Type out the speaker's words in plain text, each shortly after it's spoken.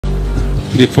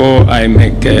Before I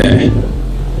make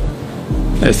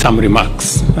some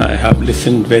remarks, I have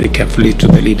listened very carefully to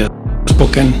the leaders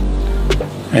spoken,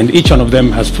 and each one of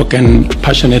them has spoken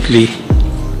passionately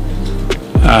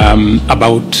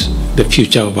about the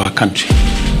future of our country,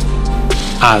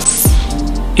 as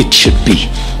it should be.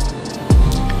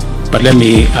 But let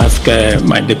me ask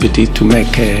my deputy to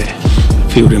make a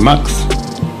few remarks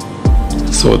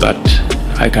so that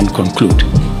I can conclude.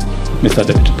 Mr.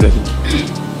 Deputy President.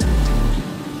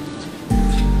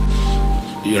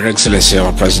 Your Excellency,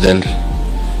 our President,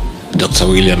 Dr.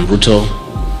 William Ruto,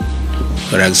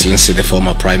 Your Excellency, the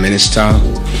former Prime Minister,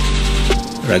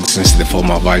 Your Excellency, the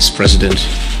former Vice President,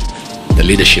 the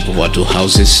leadership of our two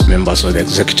houses, members of the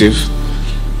executive,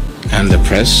 and the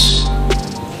press.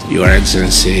 Your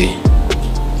Excellency,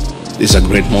 this is a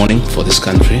great morning for this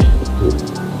country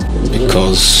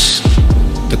because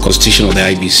the Constitution of the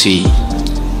IBC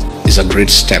is a great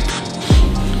step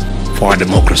for our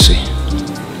democracy.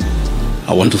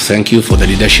 I want to thank you for the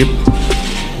leadership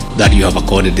that you have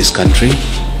accorded this country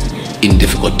in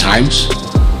difficult times,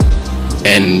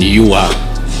 and you are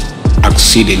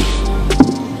acceding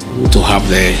to have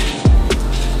the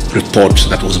report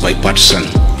that was bipartisan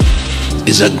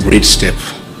is a great step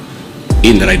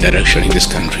in the right direction in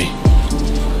this country.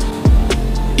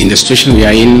 In the situation we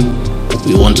are in,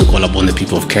 we want to call upon the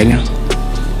people of Kenya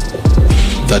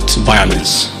that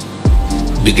violence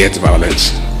begets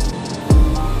violence.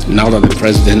 Now that the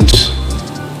President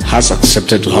has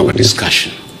accepted to have a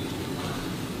discussion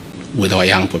with our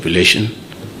young population,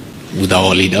 with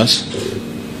our leaders,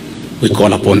 we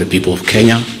call upon the people of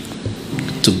Kenya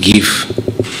to give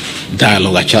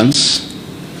dialogue a chance,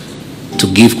 to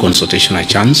give consultation a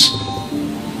chance,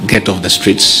 get off the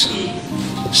streets,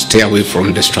 stay away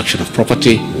from destruction of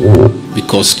property,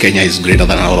 because Kenya is greater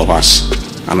than all of us.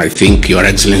 And I think, Your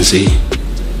Excellency,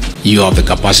 you have the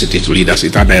capacity to lead us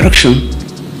in that direction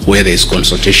where there is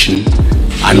consultation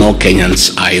and all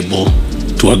Kenyans are able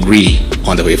to agree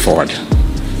on the way forward.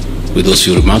 With those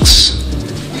few remarks,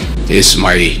 it is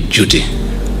my duty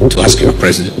to ask Your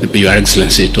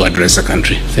Excellency to address the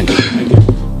country. Thank you.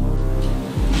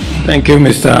 Thank you,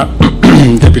 Mr.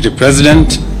 Deputy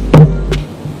President.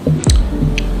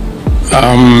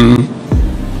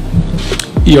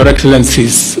 Your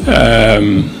Excellencies,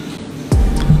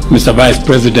 Mr. Vice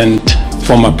President,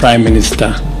 former Prime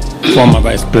Minister, former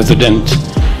Vice President,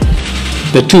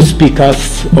 the two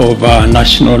speakers of our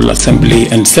National Assembly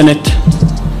and Senate,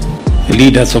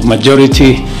 leaders of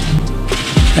majority,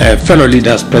 fellow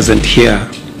leaders present here.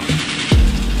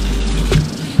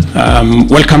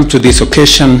 Welcome to this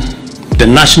occasion. The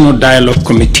National Dialogue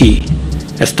Committee,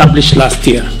 established last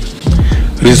year,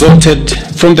 resulted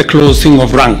from the closing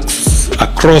of ranks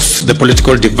across the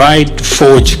political divide to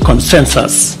forge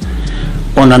consensus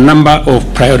on a number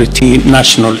of priority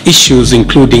national issues,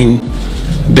 including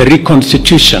the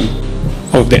reconstitution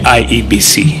of the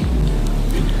IEBC.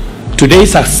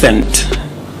 Today's assent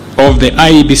of the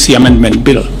IEBC Amendment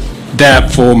Bill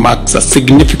therefore marks a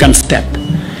significant step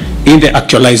in the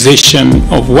actualization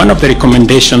of one of the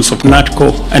recommendations of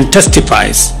NADCO and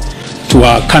testifies to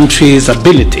our country's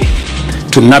ability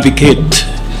to navigate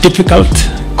difficult,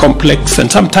 complex,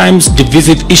 and sometimes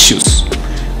divisive issues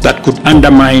that could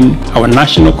undermine our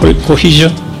national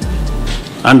cohesion,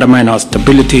 undermine our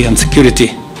stability and security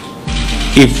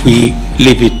if we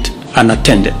leave it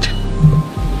unattended.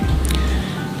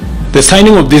 The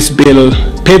signing of this bill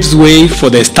paves way for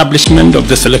the establishment of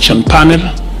the selection panel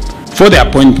for the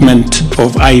appointment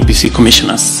of IEBC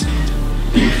commissioners.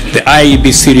 The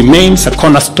IEBC remains a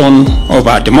cornerstone of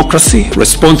our democracy,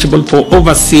 responsible for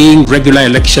overseeing regular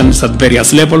elections at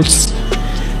various levels,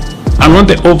 and on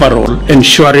the overall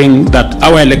ensuring that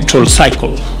our electoral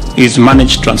cycle is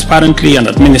managed transparently and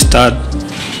administered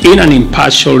in an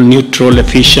impartial, neutral,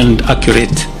 efficient,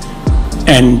 accurate,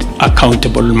 and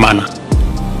accountable manner.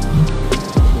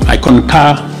 I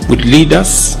concur with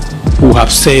leaders who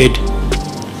have said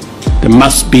there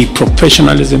must be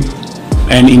professionalism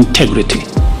and integrity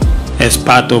as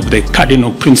part of the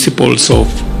cardinal principles of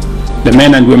the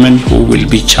men and women who will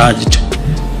be charged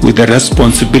with the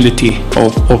responsibility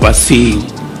of overseeing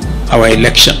our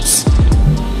elections.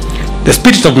 The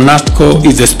spirit of NADCO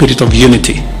is the spirit of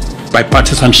unity,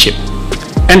 bipartisanship,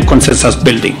 and consensus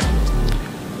building,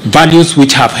 values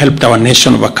which have helped our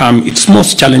nation overcome its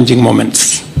most challenging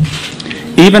moments.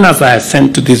 Even as I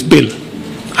assent to this bill,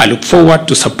 I look forward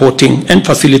to supporting and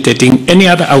facilitating any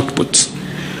other outputs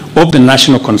of the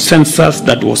national consensus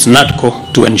that was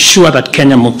NADCO to ensure that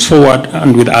Kenya moves forward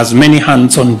and with as many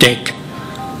hands on deck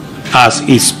as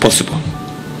is possible.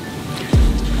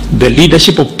 The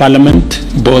leadership of Parliament,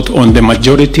 both on the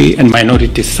majority and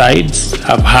minority sides,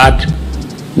 have heard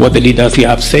what the leaders here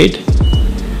have said,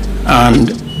 and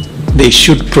they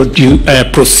should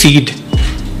proceed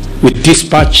with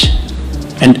dispatch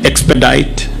and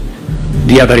expedite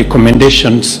the other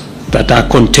recommendations that are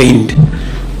contained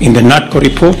in the NATCO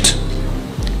report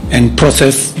and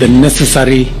process the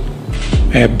necessary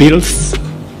bills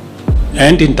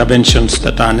and interventions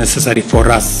that are necessary for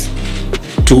us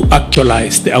to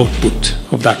actualize the output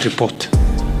of that report.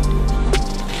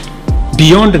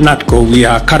 Beyond NATCO, we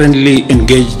are currently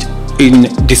engaged in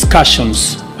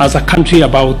discussions as a country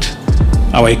about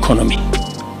our economy.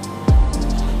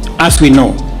 As we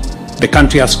know, the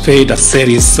country has faced a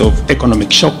series of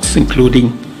economic shocks,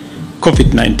 including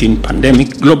COVID-19 pandemic,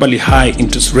 globally high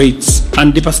interest rates,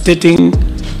 and devastating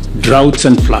droughts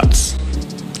and floods,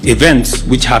 events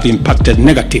which have impacted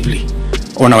negatively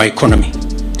on our economy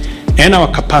and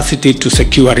our capacity to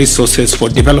secure resources for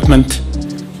development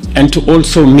and to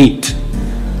also meet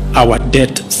our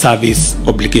debt service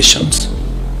obligations.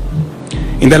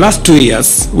 In the last 2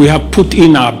 years, we have put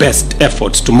in our best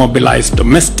efforts to mobilize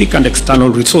domestic and external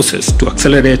resources to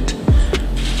accelerate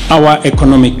our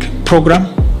economic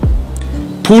program,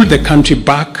 pull the country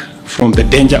back from the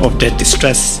danger of debt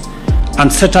distress,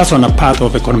 and set us on a path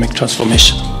of economic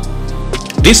transformation.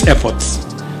 These efforts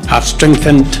have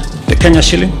strengthened the Kenya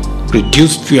shilling,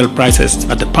 reduced fuel prices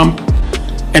at the pump,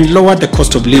 and lowered the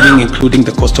cost of living, including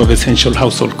the cost of essential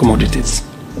household commodities.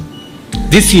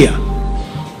 This year,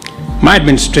 my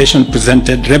administration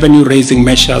presented revenue-raising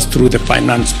measures through the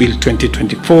Finance Bill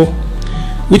 2024,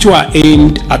 which were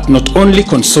aimed at not only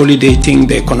consolidating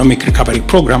the economic recovery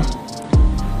program,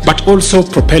 but also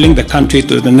propelling the country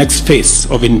to the next phase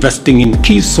of investing in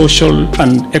key social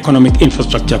and economic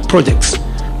infrastructure projects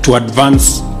to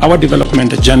advance our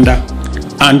development agenda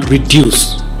and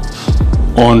reduce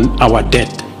on our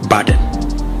debt burden.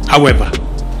 However,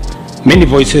 many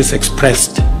voices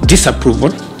expressed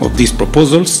disapproval of these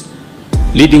proposals,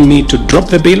 leading me to drop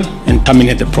the bill and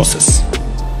terminate the process.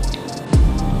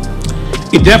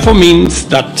 It therefore means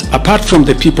that apart from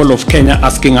the people of Kenya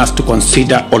asking us to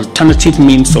consider alternative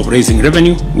means of raising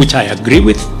revenue, which I agree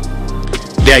with,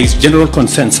 there is general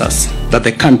consensus that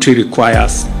the country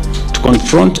requires to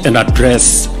confront and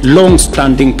address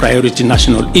long-standing priority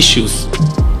national issues,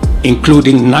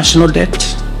 including national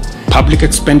debt, public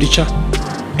expenditure,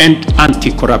 and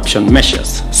anti-corruption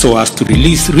measures, so as to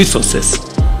release resources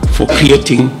for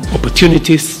creating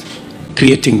opportunities,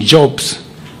 creating jobs,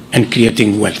 and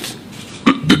creating wealth.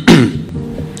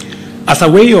 As a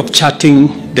way of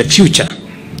charting the future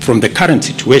from the current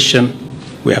situation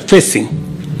we are facing,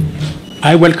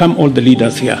 I welcome all the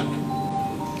leaders here,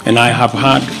 and I have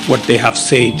heard what they have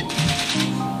said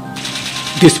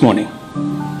this morning,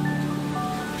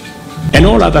 and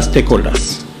all other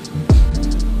stakeholders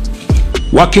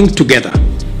working together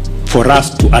for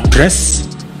us to address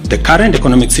the current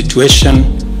economic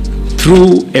situation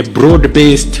through a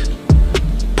broad-based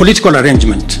political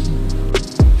arrangement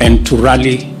and to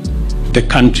rally the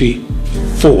country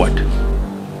forward,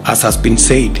 as has been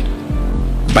said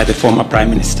by the former Prime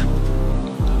Minister.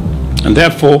 And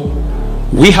therefore,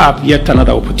 we have yet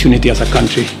another opportunity as a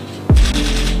country,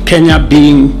 Kenya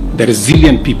being the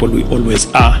resilient people we always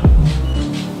are,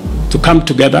 to come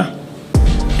together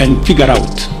and figure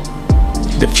out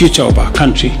the future of our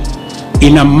country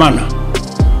in a manner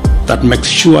that makes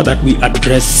sure that we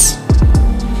address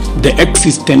the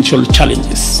existential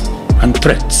challenges and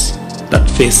threats that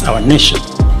face our nation.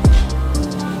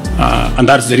 And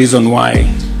that's the reason why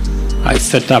I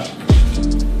set up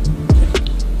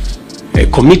a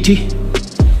committee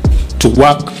to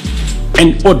work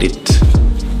and audit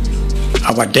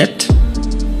our debt,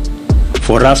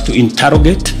 for us to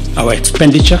interrogate our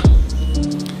expenditure,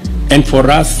 and for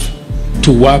us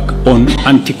to work on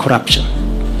anti-corruption.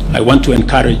 I want to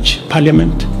encourage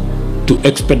Parliament to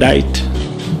expedite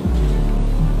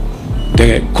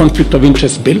the conflict of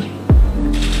interest bill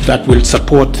that will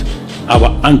support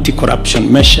our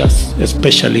anti-corruption measures,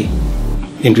 especially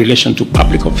in relation to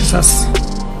public officers.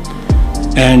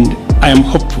 And I am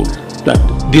hopeful that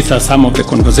these are some of the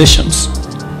conversations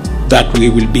that we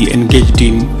will be engaged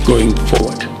in going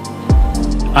forward.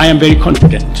 I am very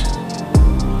confident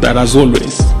that, as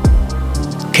always,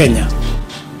 Kenya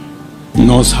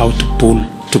knows how to pull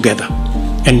together,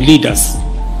 and leaders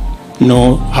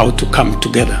know how to come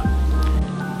together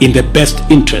in the best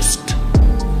interest,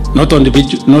 not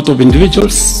of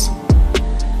individuals,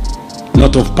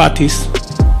 not of parties,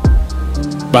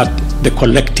 but the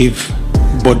collective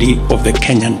body of the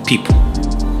Kenyan people.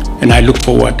 And I look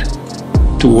forward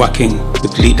to working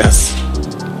with leaders,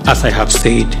 as I have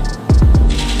said,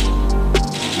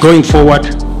 going forward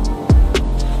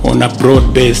on a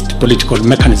broad-based political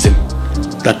mechanism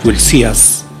that will see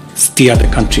us steer the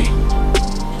country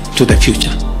to the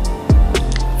future.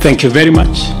 Thank you very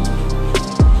much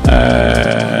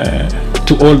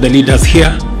to all the leaders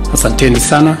here. Asanteni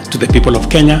sana to the people of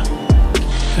Kenya.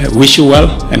 Wish you well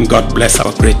and God bless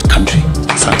our great country.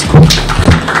 Asante.